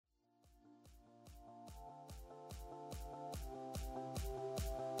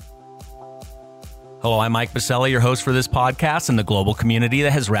Hello, I'm Mike Biselli, your host for this podcast and the global community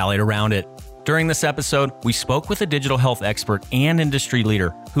that has rallied around it. During this episode, we spoke with a digital health expert and industry leader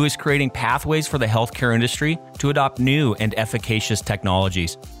who is creating pathways for the healthcare industry to adopt new and efficacious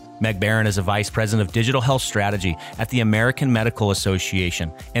technologies. Meg Barron is a vice president of digital health strategy at the American Medical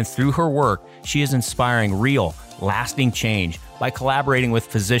Association, and through her work, she is inspiring real, lasting change by collaborating with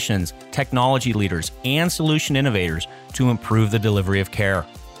physicians, technology leaders, and solution innovators to improve the delivery of care.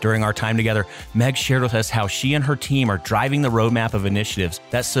 During our time together, Meg shared with us how she and her team are driving the roadmap of initiatives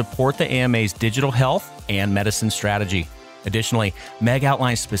that support the AMA's digital health and medicine strategy. Additionally, Meg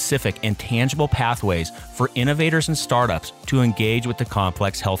outlines specific and tangible pathways for innovators and startups to engage with the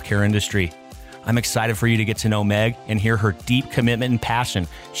complex healthcare industry. I'm excited for you to get to know Meg and hear her deep commitment and passion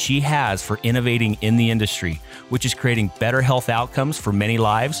she has for innovating in the industry, which is creating better health outcomes for many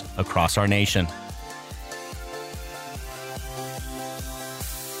lives across our nation.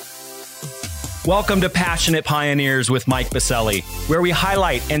 Welcome to Passionate Pioneers with Mike Biselli, where we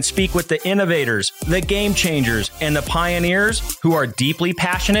highlight and speak with the innovators, the game changers, and the pioneers who are deeply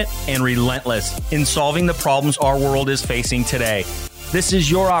passionate and relentless in solving the problems our world is facing today. This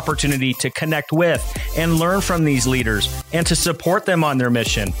is your opportunity to connect with and learn from these leaders and to support them on their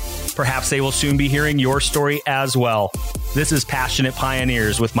mission. Perhaps they will soon be hearing your story as well. This is Passionate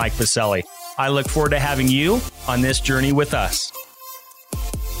Pioneers with Mike Biselli. I look forward to having you on this journey with us.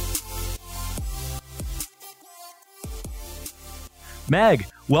 Meg,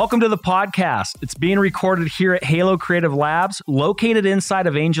 welcome to the podcast. It's being recorded here at Halo Creative Labs, located inside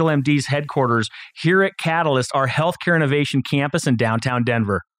of Angel MD's headquarters here at Catalyst, our healthcare innovation campus in downtown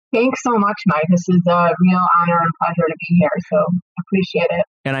Denver. Thanks so much, Mike. This is a real honor and pleasure to be here, so appreciate it.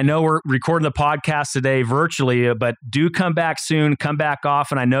 And I know we're recording the podcast today virtually, but do come back soon, come back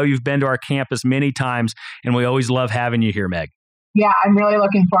often. I know you've been to our campus many times, and we always love having you here, Meg. Yeah, I'm really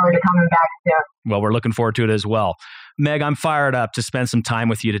looking forward to coming back soon. Well, we're looking forward to it as well. Meg, I'm fired up to spend some time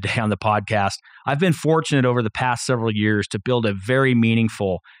with you today on the podcast. I've been fortunate over the past several years to build a very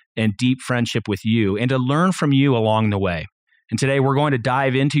meaningful and deep friendship with you and to learn from you along the way. And today we're going to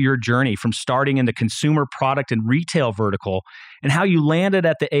dive into your journey from starting in the consumer product and retail vertical and how you landed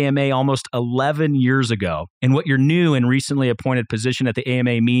at the AMA almost 11 years ago and what your new and recently appointed position at the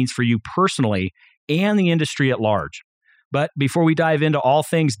AMA means for you personally and the industry at large. But before we dive into all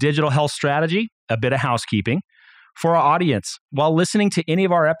things digital health strategy, a bit of housekeeping. For our audience, while listening to any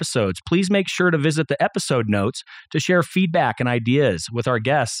of our episodes, please make sure to visit the episode notes to share feedback and ideas with our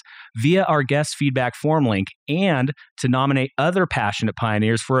guests via our guest feedback form link and to nominate other passionate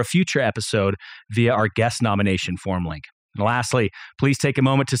pioneers for a future episode via our guest nomination form link. And lastly, please take a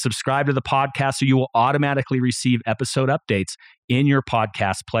moment to subscribe to the podcast so you will automatically receive episode updates in your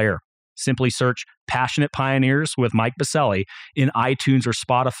podcast player. Simply search Passionate Pioneers with Mike Biselli in iTunes or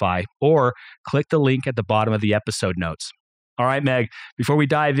Spotify, or click the link at the bottom of the episode notes. All right, Meg, before we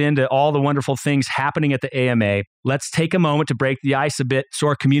dive into all the wonderful things happening at the AMA, let's take a moment to break the ice a bit so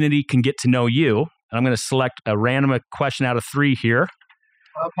our community can get to know you. And I'm going to select a random question out of 3 here.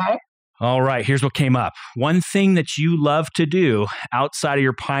 Okay. All right, here's what came up. One thing that you love to do outside of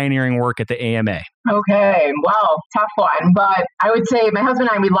your pioneering work at the AMA. Okay, well, tough one. But I would say my husband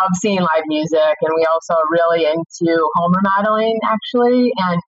and I, we love seeing live music, and we also are really into home remodeling, actually.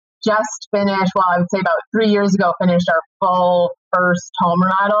 And just finished, well, I would say about 3 years ago, finished our full first home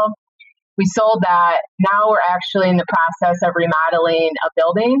remodel. We sold that. Now we're actually in the process of remodeling a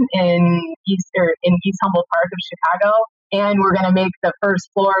building in East Humboldt Park of Chicago. And we're going to make the first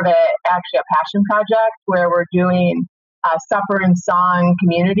floor of it actually a passion project where we're doing supper and song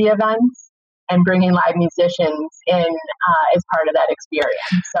community events and bringing live musicians in as part of that experience.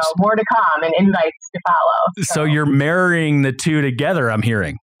 So more to come and invites to follow. So you're marrying the two together, I'm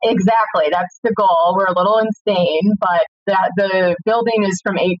hearing. Exactly. That's the goal. We're a little insane, but the building is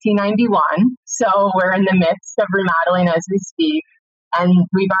from 1891. So we're in the midst of remodeling as we speak. And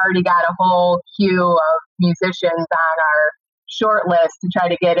we've already got a whole queue of musicians on our short list to try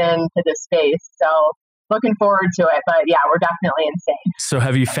to get into the space. So looking forward to it. But yeah, we're definitely insane. So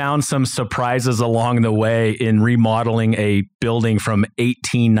have you found some surprises along the way in remodeling a building from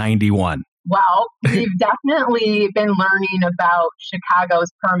 1891? Well, we've definitely been learning about Chicago's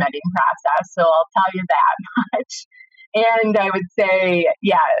permitting process. So I'll tell you that much. And I would say,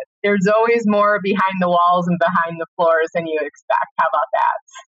 yeah, there's always more behind the walls and behind the floors than you expect. How about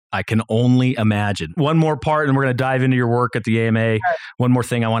that? I can only imagine. One more part, and we're going to dive into your work at the AMA. Sure. One more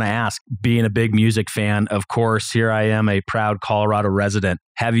thing I want to ask. Being a big music fan, of course, here I am, a proud Colorado resident.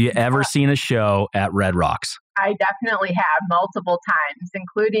 Have you ever seen a show at Red Rocks? I definitely have multiple times,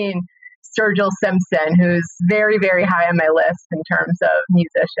 including Sturgill Simpson, who's very, very high on my list in terms of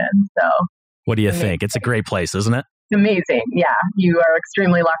musicians. So What do you think? It's a great place, isn't it? Amazing. Yeah. You are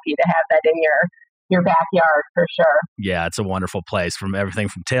extremely lucky to have that in your backyard for sure. Yeah, it's a wonderful place, from everything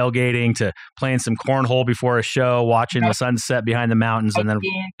from tailgating to playing some cornhole before a show, watching the sunset behind the mountains, and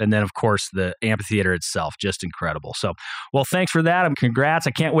then of course the amphitheater itself, just incredible. So, well, thanks for that. Congrats.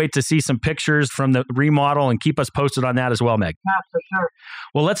 I can't wait to see some pictures from the remodel, and keep us posted on that as well, Meg. Yeah, for sure.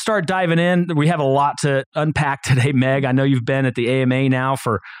 Well, let's start diving in. We have a lot to unpack today, Meg. I know you've been at the AMA now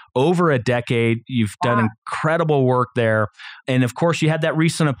for over a decade. You've done incredible work there. And of course, you had that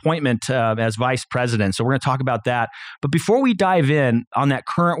recent appointment as vice president. So we're going to talk about that. But before we dive in on that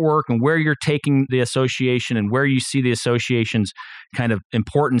current work and where you're taking the association and where you see the association's kind of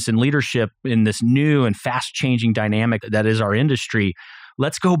importance and leadership in this new and fast changing dynamic that is our industry,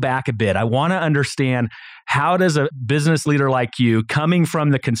 let's go back a bit. I want to understand, how does a business leader like you, coming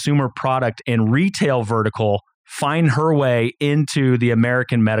from the consumer product and retail vertical, find her way into the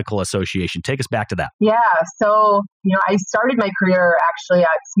American Medical Association? Take us back to that. Yeah. So, I started my career actually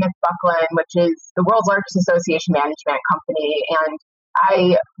at Smith Buckland, which is the world's largest association management company. And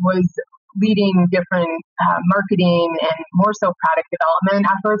I was leading different marketing and more so product development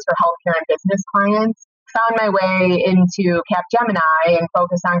efforts for healthcare and business clients. Found my way into Capgemini and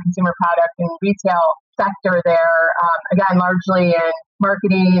focused on consumer product and retail sector there. Again, largely in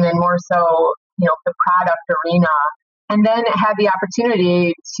marketing and more so the product arena. And then had the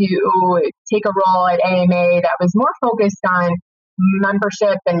opportunity to take a role at AMA that was more focused on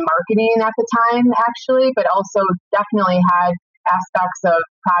membership and marketing at the time, actually, but also definitely had aspects of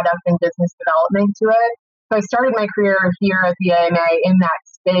product and business development to it. So I started my career here at the AMA in that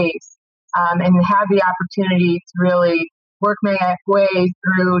space, and had the opportunity to really work my way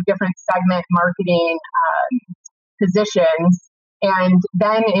through different segment marketing positions, and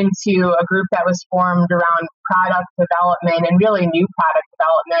then into a group that was formed around product development and really new product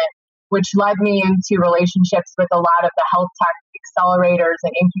development, which led me into relationships with a lot of the health tech accelerators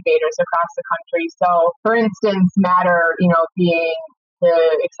and incubators across the country. So, for instance, Matter, being the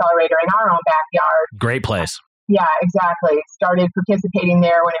accelerator in our own backyard. Great place. Yeah, exactly. Started participating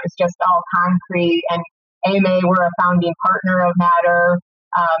there when it was just all concrete, and AMA, we're a founding partner of Matter.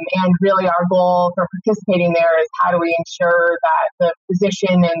 And really our goal for participating there is, how do we ensure that the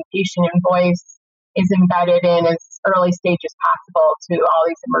physician and patient voice is embedded in as early stage as possible to all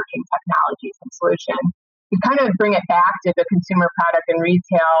these emerging technologies and solutions. You kind of bring it back to the consumer product and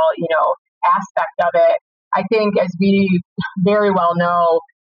retail, aspect of it. I think, as we very well know,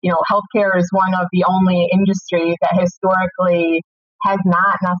 healthcare is one of the only industries that historically has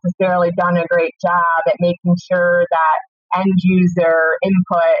not necessarily done a great job at making sure that end user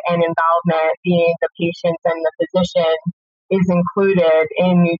input and involvement, being the patients and the physician, is included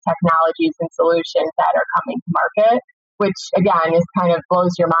in new technologies and solutions that are coming to market, which again is kind of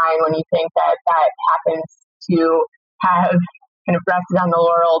blows your mind when you think that happens to have kind of rested on the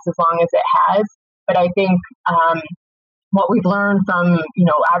laurels as long as it has. But I think what we've learned from,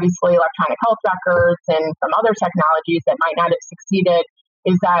 obviously electronic health records and from other technologies that might not have succeeded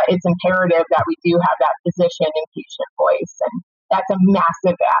is that it's imperative that we do have that physician and patient voice. And that's a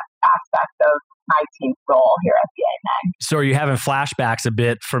massive aspect of my team's role here at the AMA. So are you having flashbacks a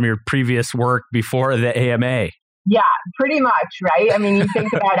bit from your previous work before the AMA? Yeah, pretty much, right? I mean, you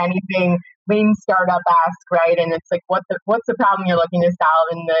think about anything lean startup-esque, right? And it's like, what's the problem you're looking to solve,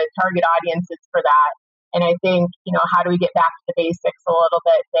 and the target audience is for that. And I think, how do we get back to the basics a little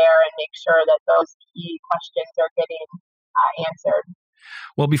bit there and make sure that those key questions are getting answered?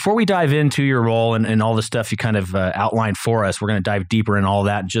 Well, before we dive into your role and all the stuff you kind of outlined for us, we're going to dive deeper in all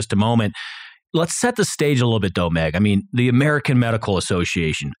that in just a moment. Let's set the stage a little bit, though, Meg. I mean, the American Medical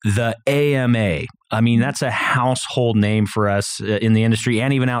Association, the AMA, I mean, that's a household name for us in the industry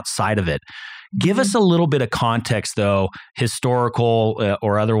and even outside of it. Give us a little bit of context, though, historical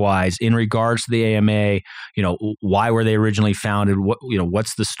or otherwise, in regards to the AMA. Why were they originally founded?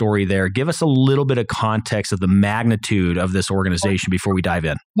 What's the story there? Give us a little bit of context of the magnitude of this organization before we dive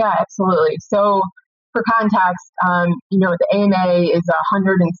in. Yeah, absolutely. So, for context, the AMA is a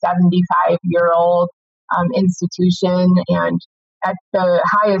 175-year-old institution, and at the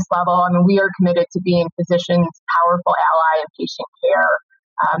highest level, we are committed to being physicians' powerful ally in patient care.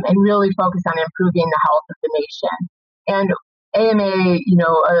 And really focus on improving the health of the nation. And AMA,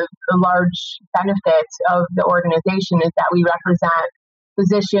 a large benefit of the organization is that we represent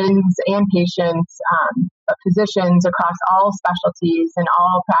physicians and patients, but physicians across all specialties and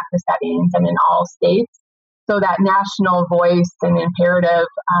all practice settings and in all states. So that national voice and imperative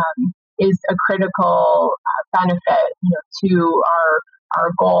is a critical benefit, to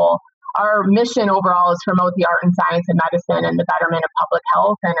our goal. our mission overall is to promote the art and science and medicine and the betterment of public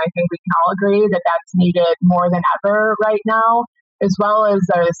health. And I think we can all agree that that's needed more than ever right now, as well as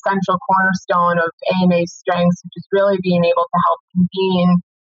an essential cornerstone of AMA's strengths, which is really being able to help convene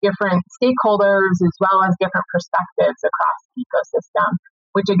different stakeholders as well as different perspectives across the ecosystem,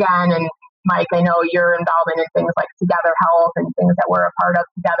 which again, and Mike, I know your involvement in things like Together Health and things that we're a part of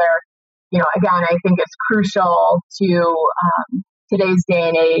together, again, I think it's crucial to today's day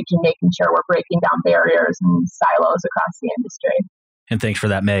and age and making sure we're breaking down barriers and silos across the industry. And thanks for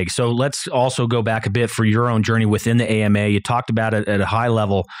that, Meg. So let's also go back a bit for your own journey within the AMA. You talked about it at a high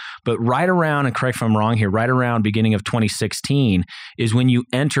level, but right around, and correct if I'm wrong here, right around beginning of 2016 is when you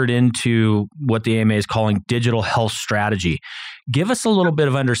entered into what the AMA is calling digital health strategy. Give us a little bit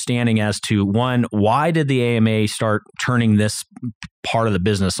of understanding as to, one, why did the AMA start turning this part of the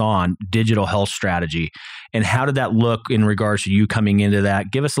business on, digital health strategy, and how did that look in regards to you coming into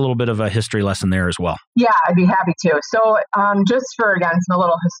that? Give us a little bit of a history lesson there as well. Yeah, I'd be happy to. So just for, again, some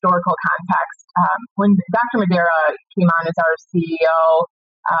little historical context, when Dr. Madera came on as our CEO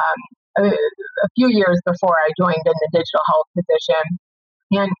a few years before I joined in the digital health position,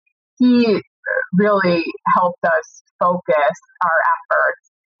 and he really helped us focus our efforts,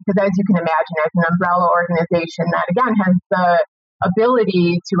 because as you can imagine, as an umbrella organization that, again, has the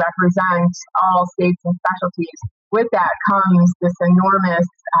ability to represent all states and specialties, with that comes this enormous,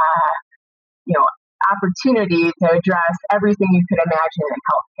 opportunity to address everything you could imagine in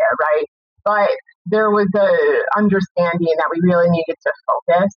healthcare, right? But there was a understanding that we really needed to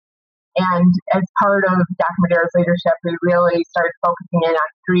focus. And as part of Dr. Madera's leadership, we really started focusing in on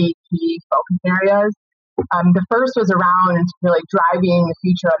three key focus areas. The first was around really driving the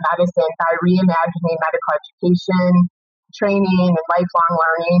future of medicine by reimagining medical education, training, and lifelong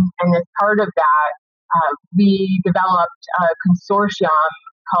learning. And as part of that, we developed a consortium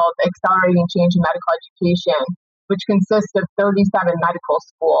called Accelerating Change in Medical Education, which consists of 37 medical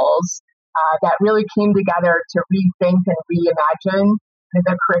schools that really came together to rethink and reimagine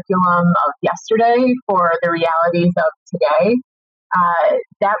the curriculum of yesterday for the realities of today.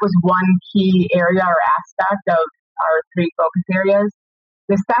 That was one key area or aspect of our three focus areas.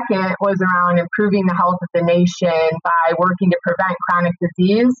 The second was around improving the health of the nation by working to prevent chronic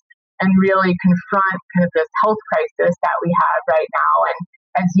disease and really confront kind of this health crisis that we have right now. And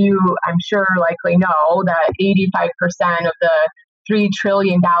as you, I'm sure, likely know, that 85% of the $3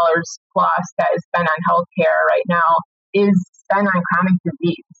 trillion plus that is spent on healthcare right now is spent on chronic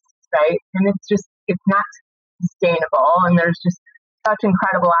disease, right? And it's not sustainable, and there's just such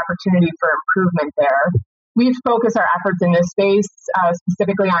incredible opportunity for improvement there. We've focused our efforts in this space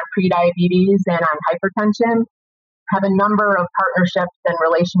specifically on prediabetes and on hypertension, have a number of partnerships and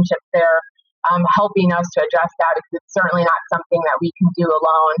relationships there helping us to address that, because it's certainly not something that we can do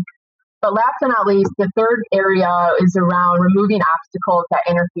alone. But last but not least, the third area is around removing obstacles that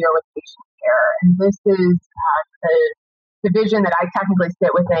interfere with patient care. And this is the division that I technically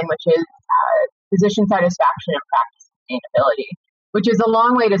sit within, which is physician satisfaction and practice sustainability, which is a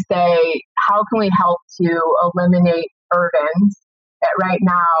long way to say, how can we help to eliminate burdens that right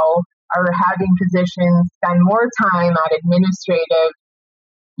now are having physicians spend more time on administrative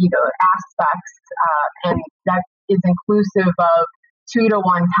aspects, and that is inclusive of 2-to-1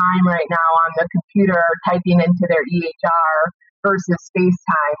 time right now on the computer typing into their EHR versus space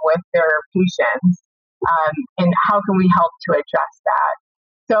time with their patients, and how can we help to address that?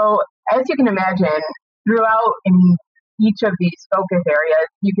 So as you can imagine, throughout in each of these focus areas,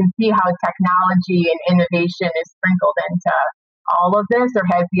 you can see how technology and innovation is sprinkled into all of this, or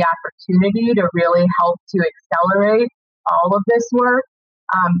has the opportunity to really help to accelerate all of this work.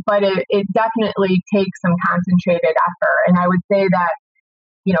 But it definitely takes some concentrated effort. And I would say that,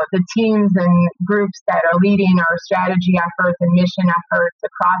 the teams and groups that are leading our strategy efforts and mission efforts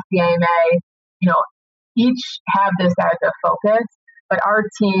across the AMA, each have this as a focus. But our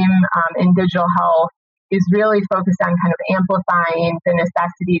team in digital health is really focused on kind of amplifying the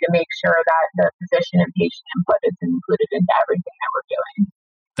necessity to make sure that the physician and patient input is included into everything that we're doing.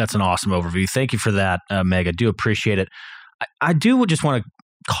 That's an awesome overview. Thank you for that, Meg. I do appreciate it. I do just want to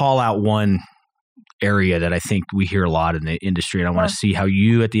call out one area that I think we hear a lot in the industry, and I want to see how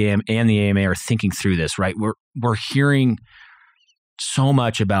you at the AM and the AMA are thinking through this, right? We're hearing so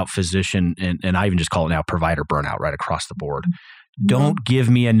much about physician, and I even just call it now provider burnout right across the board. Mm-hmm. Don't give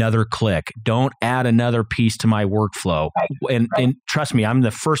me another click. Don't add another piece to my workflow. Right. And trust me, I'm the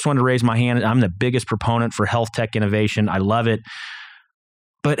first one to raise my hand. I'm the biggest proponent for health tech innovation. I love it.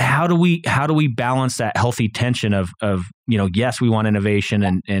 But how do we balance that healthy tension of yes, we want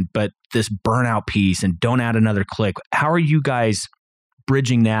innovation but this burnout piece, and don't add another click? How are you guys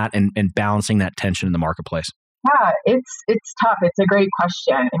bridging that and balancing that tension in the marketplace? Yeah, it's tough. It's a great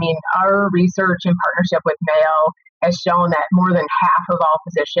question. I mean, our research in partnership with Mayo has shown that more than half of all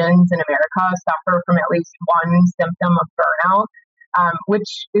physicians in America suffer from at least one symptom of burnout,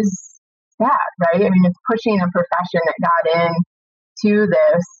 which is sad, right? I mean, it's pushing a profession that got into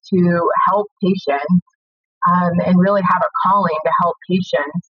this to help patients and really have a calling to help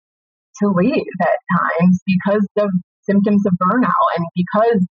patients to leave at times because of symptoms of burnout and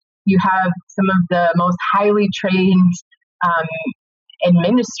because you have some of the most highly trained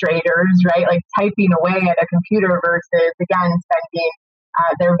administrators, right? Like typing away at a computer versus, again, spending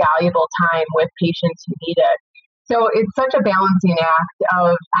their valuable time with patients who need it. So it's such a balancing act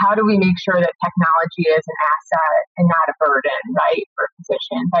of how do we make sure that technology is an asset and not a burden, right, for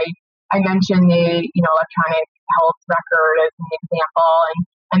physicians. I mentioned the electronic health record as an example,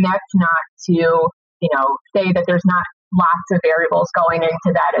 and that's not to say that there's not lots of variables going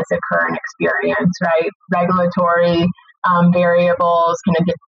into that as a current experience, right? Regulatory variables, kind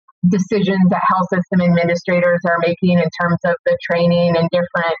of decisions that health system administrators are making in terms of the training and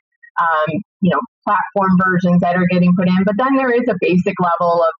different, platform versions that are getting put in. But then there is a basic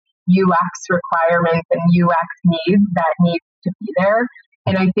level of UX requirements and UX needs that need to be there.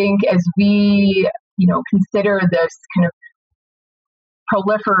 And I think as we, consider this kind of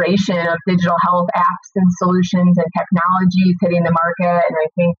proliferation of digital health apps and solutions and technologies hitting the market. And I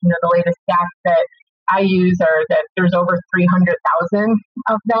think, the latest stats that I use are that there's over 300,000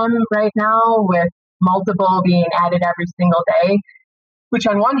 of them right now, with multiple being added every single day, which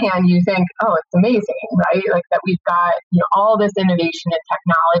on one hand you think, oh, it's amazing, right? Like that we've got, all this innovation and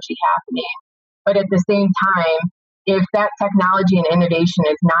technology happening. But at the same time, if that technology and innovation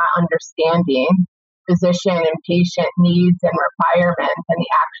is not understanding physician and patient needs and requirements and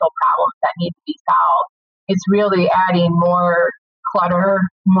the actual problems that need to be solved, it's really adding more clutter,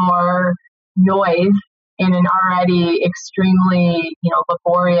 more noise in an already extremely,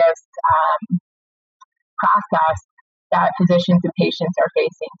 laborious process that physicians and patients are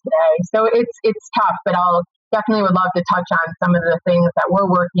facing today. So it's tough, but I'll definitely would love to touch on some of the things that we're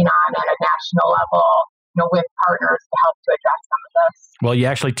working on at a national level, with partners to help to address some of this. Well, you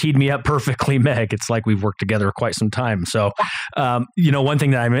actually teed me up perfectly, Meg. It's like we've worked together quite some time. So, one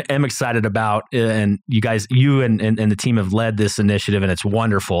thing that I am excited about, and you and the team have led this initiative, and it's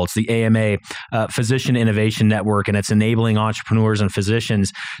wonderful. It's the AMA Physician Innovation Network, and it's enabling entrepreneurs and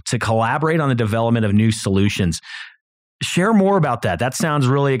physicians to collaborate on the development of new solutions. Share more about that. That sounds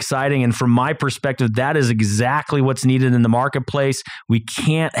really exciting. And from my perspective, that is exactly what's needed in the marketplace. We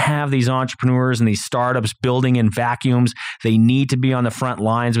can't have these entrepreneurs and these startups building in vacuums. They need to be on the front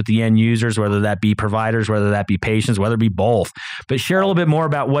lines with the end users, whether that be providers, whether that be patients, whether it be both. But share a little bit more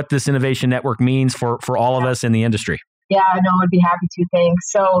about what this innovation network means for all of us in the industry. Yeah, no, I'd be happy to.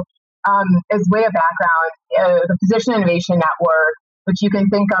 Thanks. So as way of background, the Physician Innovation Network, which you can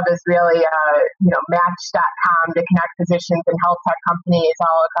think of as really, Match.com to connect physicians and health tech companies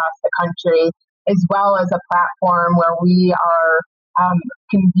all across the country, as well as a platform where we are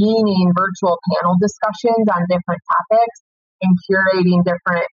convening virtual panel discussions on different topics and curating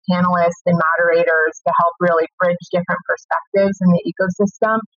different panelists and moderators to help really bridge different perspectives in the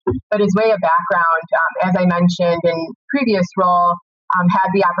ecosystem. But as way of background, as I mentioned in previous role,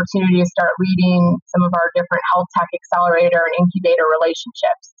 had the opportunity to start leading some of our different health tech accelerator and incubator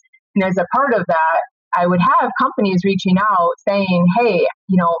relationships. And as a part of that, I would have companies reaching out saying, hey,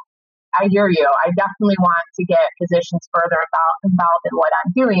 I hear you. I definitely want to get physicians further involved in what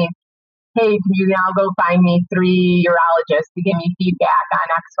I'm doing. Hey, can you now go find me 3 urologists to give me feedback on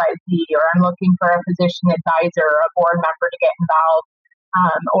XYZ? Or I'm looking for a physician advisor or a board member to get involved,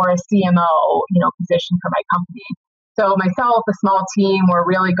 or a CMO, position for my company. So myself, a small team, we're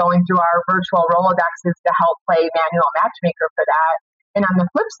really going through our virtual Rolodexes to help play manual matchmaker for that. And on the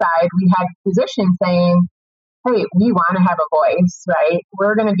flip side, we had physicians saying, hey, we want to have a voice, right?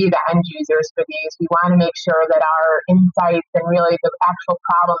 We're going to be the end users for these. We want to make sure that our insights and really the actual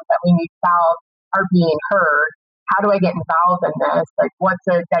problems that we need solved are being heard. How do I get involved in this? Like, what's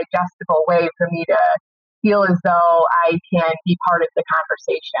a digestible way for me to feel as though I can be part of the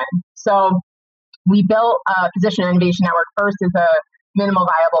conversation? So we built a Physician Innovation Network first as a minimal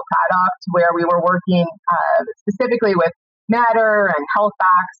viable product where we were working specifically with Matter and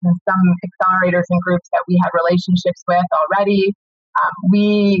HealthBox and some accelerators and groups that we had relationships with already.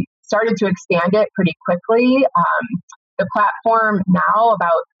 We started to expand it pretty quickly. The platform now,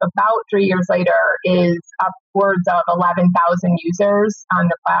 about 3 years later, is upwards of 11,000 users on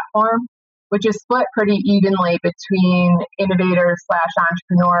the platform, which is split pretty evenly between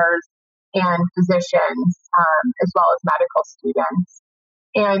innovators/entrepreneurs and physicians, as well as medical students.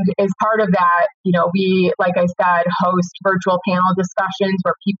 And as part of that, we, like I said, host virtual panel discussions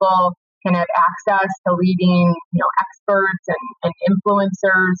where people can have access to leading, experts and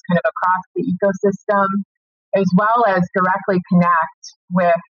influencers kind of across the ecosystem, as well as directly connect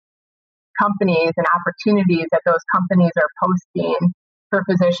with companies and opportunities that those companies are posting for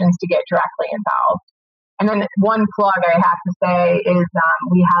physicians to get directly involved. And then one plug I have to say is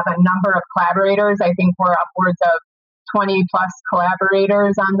we have a number of collaborators. I think we're upwards of 20 plus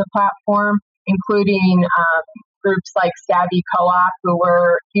collaborators on the platform, including groups like Savvy Co-op, who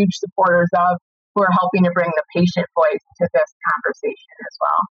we're huge supporters of, who are helping to bring the patient voice to this conversation as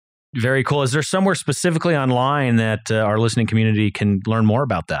well. Very cool. Is there somewhere specifically online that our listening community can learn more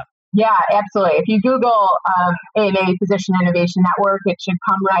about that? Yeah, absolutely. If you Google AMA Physician Innovation Network, it should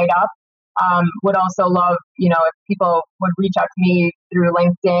come right up. Would also love, if people would reach out to me through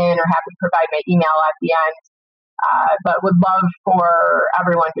LinkedIn, or happy to provide my email at the end. But would love for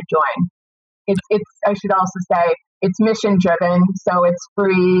everyone to join. It's I should also say it's mission driven, so it's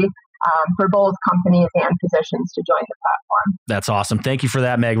free for both companies and physicians to join the platform. That's awesome. Thank you for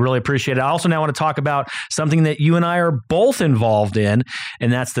that, Meg. Really appreciate it. I also now want to talk about something that you and I are both involved in,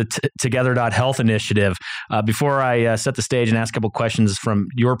 and that's the Together.Health initiative. Before I set the stage and ask a couple questions from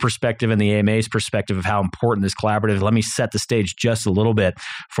your perspective and the AMA's perspective of how important this collaborative, let me set the stage just a little bit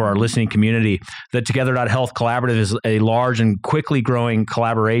for our listening community. The Together.Health collaborative is a large and quickly growing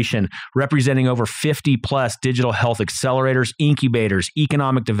collaboration representing over 50 plus digital health accelerators, incubators,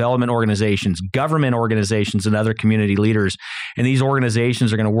 economic development organizations, government organizations, and other community leaders. And these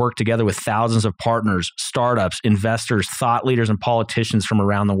organizations are going to work together with thousands of partners, startups, investors, thought leaders, and politicians from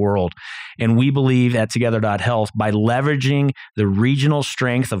around the world. And we believe at Together.Health, by leveraging the regional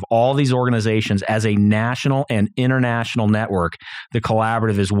strength of all these organizations as a national and international network, the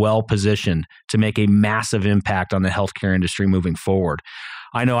collaborative is well positioned to make a massive impact on the healthcare industry moving forward.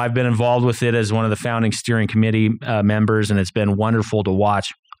 I know I've been involved with it as one of the founding steering committee members, and it's been wonderful to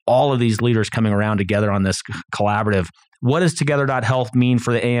watch all of these leaders coming around together on this collaborative. What does Together.Health mean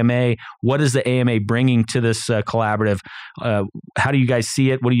for the AMA? What is the AMA bringing to this collaborative? How do you guys see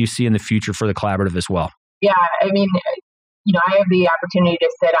it? What do you see in the future for the collaborative as well? Yeah, I mean, I have the opportunity to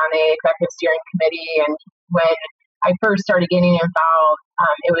sit on the executive steering committee, and when I first started getting involved,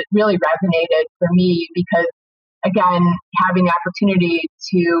 it really resonated for me because, again, having the opportunity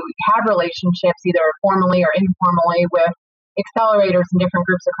to have relationships, either formally or informally, with accelerators in different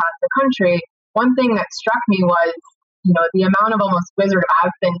groups across the country, one thing that struck me was, the amount of almost Wizard of Oz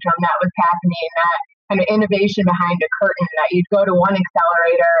syndrome that was happening, that kind of innovation behind a curtain, that you'd go to one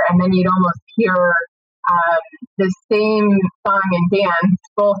accelerator and then you'd almost hear the same song and dance,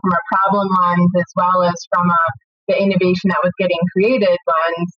 both from a problem lens as well as from the innovation that was getting created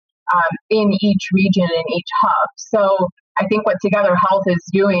lens in each region, in each hub. So I think what Together Health is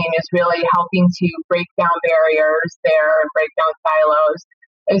doing is really helping to break down barriers there and break down silos,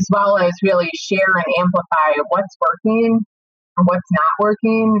 as well as really share and amplify what's working and what's not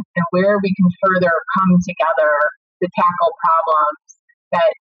working, and where we can further come together to tackle problems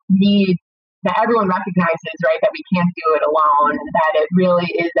that everyone recognizes, right, that we can't do it alone, that it really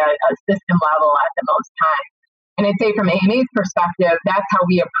is at a system level at the most time. And I'd say from AMA's perspective, that's how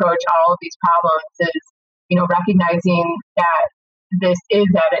we approach all of these problems is, recognizing that this is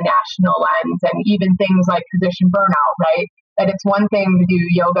at a national lens, and even things like physician burnout, right? That it's one thing to do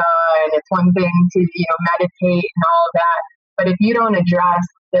yoga and it's one thing to, meditate and all of that. But if you don't address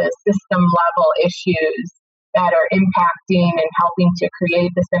the system level issues that are impacting and helping to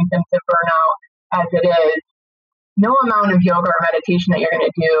create the symptoms of burnout as it is, no amount of yoga or meditation that you're going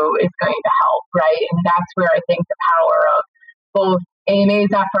to do is going to help, right? And that's where I think the power of both AMA's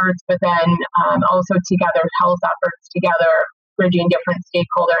efforts, but then also Together Health efforts together, bridging different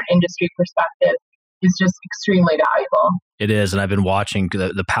stakeholder and industry perspectives, is just extremely valuable. It is, and I've been watching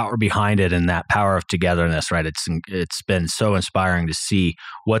the power behind it and that power of togetherness, right? It's been so inspiring to see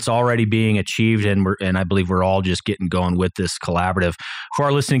what's already being achieved, and I believe we're all just getting going with this collaborative. For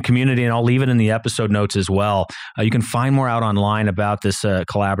our listening community, and I'll leave it in the episode notes as well, you can find more out online about this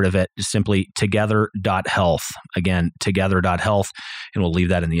collaborative at simply Together.Health. Again, Together.Health, and we'll leave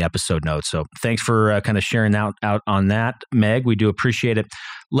that in the episode notes. So thanks for kind of sharing out on that, Meg. We do appreciate it.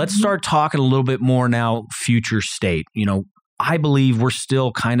 Let's start talking a little bit more now, future state. I believe we're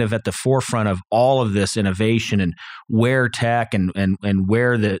still kind of at the forefront of all of this innovation and where tech and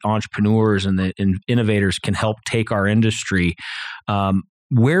where the entrepreneurs and the innovators can help take our industry.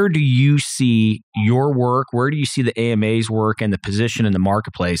 Where do you see your work? Where do you see the AMA's work and the position in the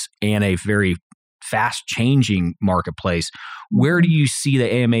marketplace, and a very fast changing marketplace. Where do you see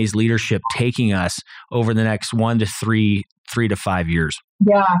the AMA's leadership taking us over the next 1 to 3 to 5 years?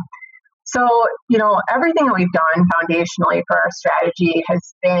 Yeah. So, everything that we've done foundationally for our strategy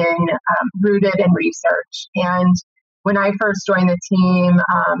has been rooted in research. And when I first joined the team,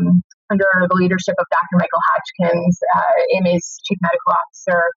 under the leadership of Dr. Michael Hodgkins, AMA's chief medical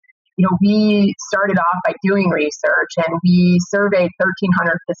officer, we started off by doing research, and we surveyed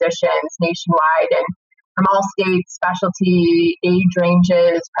 1,300 physicians nationwide and from all states, specialty, age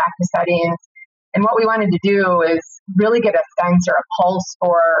ranges, practice settings. And what we wanted to do is really get a sense or a pulse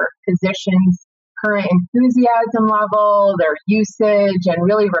for physicians' current enthusiasm level, their usage, and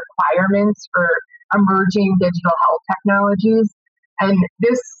really requirements for emerging digital health technologies. And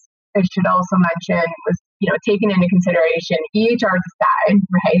this, I should also mention, was taken into consideration EHR aside,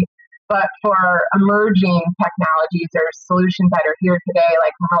 right? But for emerging technologies or solutions that are here today,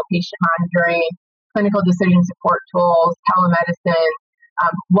 like remote patient monitoring, clinical decision support tools, telemedicine,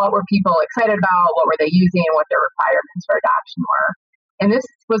 what were people excited about, what were they using, and what their requirements for adoption were. And this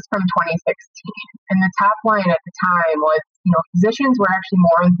was from 2016. And the top line at the time was, physicians were actually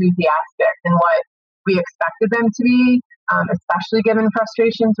more enthusiastic than what we expected them to be, especially given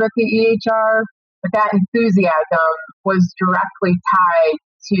frustrations with the EHR. But that enthusiasm was directly tied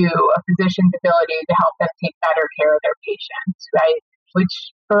to a physician's ability to help them take better care of their patients, right? Which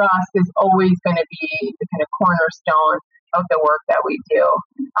for us is always going to be the kind of cornerstone of the work that we do.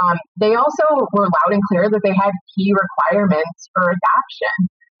 They also were loud and clear that they had key requirements for adoption,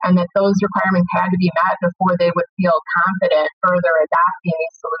 and that those requirements had to be met before they would feel confident further adopting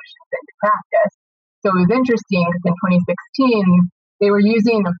these solutions into practice. So it was interesting because in 2016, they were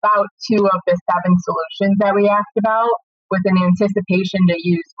using about 2 of the 7 solutions that we asked about, with an anticipation to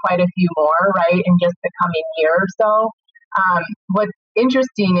use quite a few more, right, in just the coming year or so. What's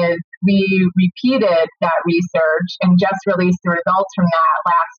interesting is we repeated that research and just released the results from that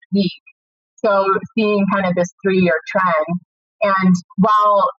last week. So seeing kind of this 3-year trend. And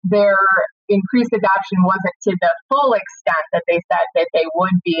while their increased adoption wasn't to the full extent that they said that they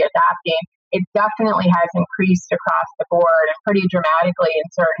would be adopting, it definitely has increased across the board and pretty dramatically in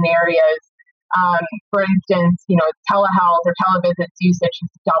certain areas. For instance, telehealth or televisits usage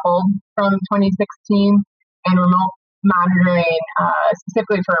has doubled from 2016, and remote monitoring,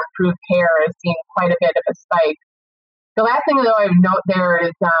 specifically for improved care, has seen quite a bit of a spike. The last thing, though, I would note there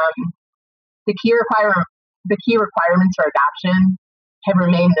is the key requirements for adoption have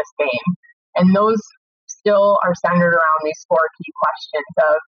remained the same, and those still are centered around these 4 key questions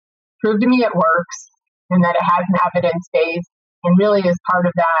of prove to me it works, and that it has an evidence base, and really is part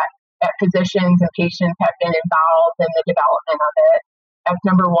of that physicians and patients have been involved in the development of it. That's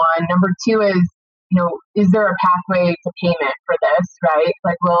number 1. Number 2 is there a pathway to payment for this, right?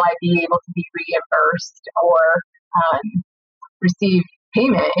 Like, will I be able to be reimbursed or receive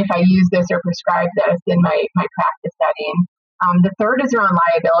payment if I use this or prescribe this in my practice setting? The third is around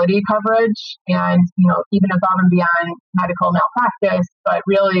liability coverage and, even above and beyond medical malpractice, but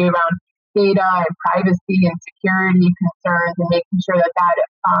really around data and privacy and security concerns and making sure that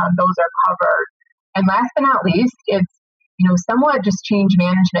those are covered. And last but not least, it's somewhat just change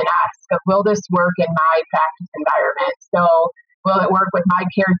management ask of, will this work in my practice environment? So will it work with my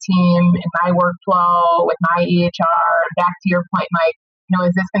care team, in my workflow, with my EHR? Back to your point, Mike,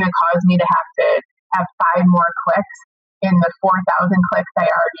 is this going to cause me to have 5 more clicks in the 4,000 clicks I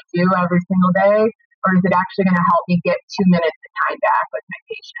already do every single day? Or is it actually going to help me get 2 minutes of time back with my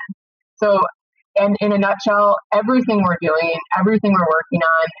patient? So, and in a nutshell, everything we're doing, everything we're working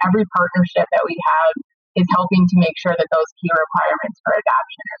on, every partnership that we have is helping to make sure that those key requirements for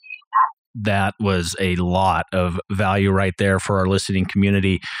adoption are being met. That was a lot of value right there for our listening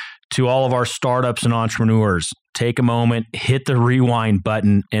community. To all of our startups and entrepreneurs, take a moment, hit the rewind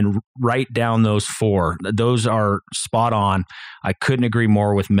button, and write down those 4. Those are spot on. I couldn't agree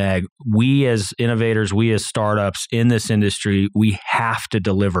more with Meg. We as innovators, we as startups in this industry, we have to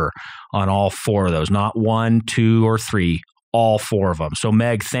deliver on all 4 of those, not 1, 2, or 3. All 4 of them. So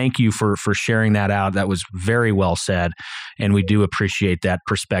Meg, thank you for sharing that out. That was very well said. And we do appreciate that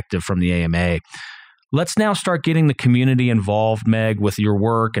perspective from the AMA. Let's now start getting the community involved, Meg, with your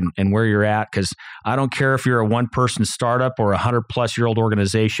work and where you're at, because I don't care if you're a 1-person startup or a 100-plus-year-old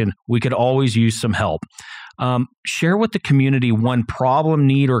organization, we could always use some help. Share with the community one problem,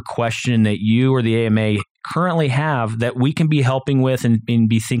 need, or question that you or the AMA currently have that we can be helping with and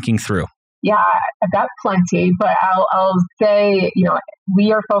be thinking through. Yeah, I've got plenty, but I'll say,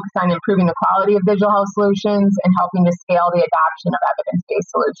 we are focused on improving the quality of digital health solutions and helping to scale the adoption of evidence-based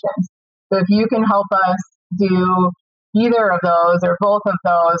solutions. So if you can help us do either of those or both of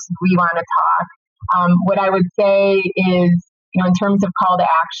those, we want to talk. What I would say is, in terms of call to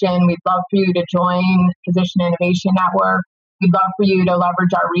action, we'd love for you to join Physician Innovation Network. We'd love for you to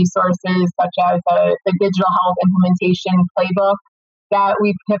leverage our resources, such as the Digital Health Implementation Playbook that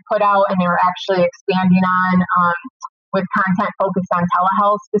we have put out, and they're actually expanding on with content focused on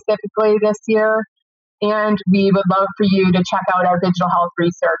telehealth specifically this year. And we would love for you to check out our digital health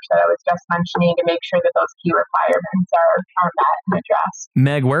research that I was just mentioning to make sure that those key requirements are met and addressed.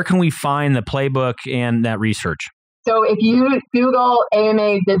 Meg, where can we find the playbook and that research? So if you Google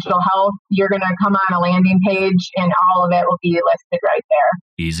AMA Digital Health, you're going to come on a landing page and all of it will be listed right there.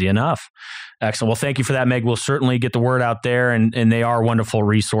 Easy enough. Excellent. Well, thank you for that, Meg. We'll certainly get the word out there, and they are wonderful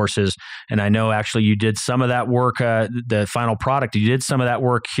resources. And I know actually you did some of that work, the final product, you did some of that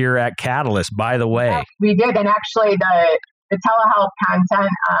work here at Catalyst, by the way. Yes, we did. And actually the telehealth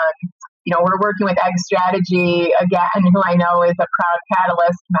content, we're working with Egg Strategy, again, who I know is a proud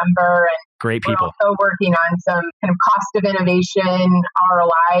Catalyst member. And great people. We're also working on some kind of cost of innovation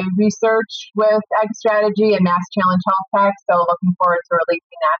ROI research with Egg Strategy and Mass Challenge Health Tech. So looking forward to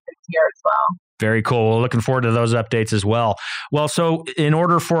releasing that this year as well. Very cool. Well, looking forward to those updates as well. Well, so in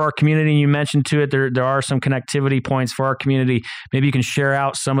order for our community, you mentioned to it, there are some connectivity points for our community. Maybe you can share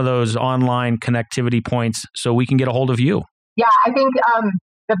out some of those online connectivity points so we can get a hold of you. Yeah, I think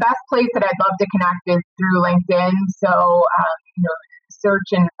the best place that I'd love to connect is through LinkedIn. So,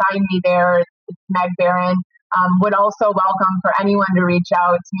 search and find me there. It's Meg Barron. Would also welcome for anyone to reach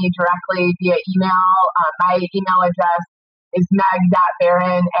out to me directly via email. My email address is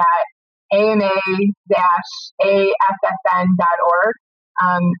meg.barron@ama-affn.org.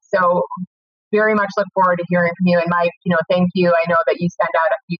 So very much look forward to hearing from you. And Mike, thank you. I know that you send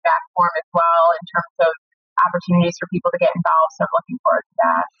out a feedback form as well in terms of opportunities for people to get involved. So I'm looking forward to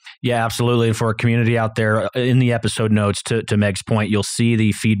that. Yeah, absolutely. And for our community out there, in the episode notes, to Meg's point, you'll see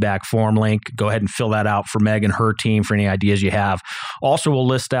the feedback form link. Go ahead and fill that out for Meg and her team for any ideas you have. Also, we'll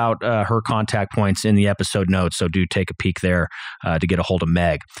list out her contact points in the episode notes. So do take a peek there to get a hold of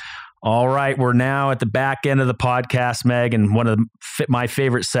Meg. All right, we're now at the back end of the podcast, Meg, and one of my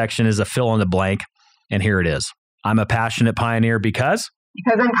favorite section is a fill in the blank. And here it is. I'm a passionate pioneer because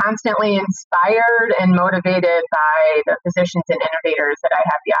I'm constantly inspired and motivated by the physicians and innovators that I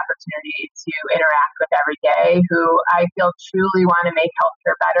have the opportunity to interact with every day, who I feel truly want to make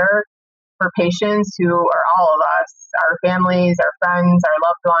healthcare better for patients who are all of us, our families, our friends, our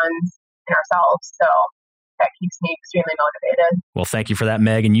loved ones, and ourselves. So that keeps me extremely motivated. Well, thank you for that,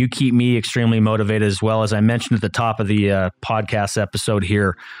 Meg. And you keep me extremely motivated as well. As I mentioned at the top of the podcast episode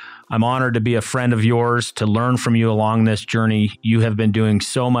here, I'm honored to be a friend of yours, to learn from you along this journey. You have been doing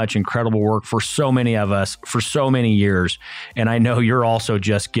so much incredible work for so many of us for so many years. And I know you're also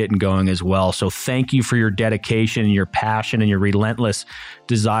just getting going as well. So thank you for your dedication and your passion and your relentless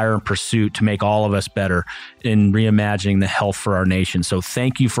desire and pursuit to make all of us better in reimagining the health for our nation. So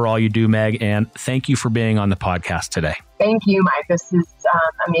thank you for all you do, Meg. And thank you for being on the podcast today. Thank you, Mike. This is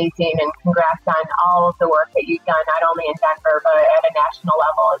amazing, and congrats on all of the work that you've done, not only in Denver, but at a national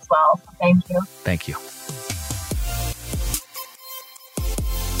level as well. So thank you. Thank you.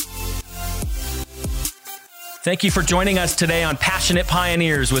 Thank you for joining us today on Passionate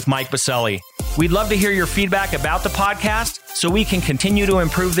Pioneers with Mike Biselli. We'd love to hear your feedback about the podcast so we can continue to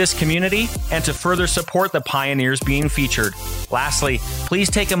improve this community and to further support the pioneers being featured. Lastly,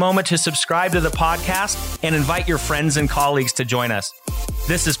 please take a moment to subscribe to the podcast and invite your friends and colleagues to join us.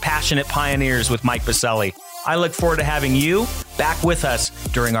 This is Passionate Pioneers with Mike Biselli. I look forward to having you back with us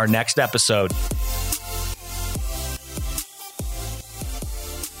during our next episode.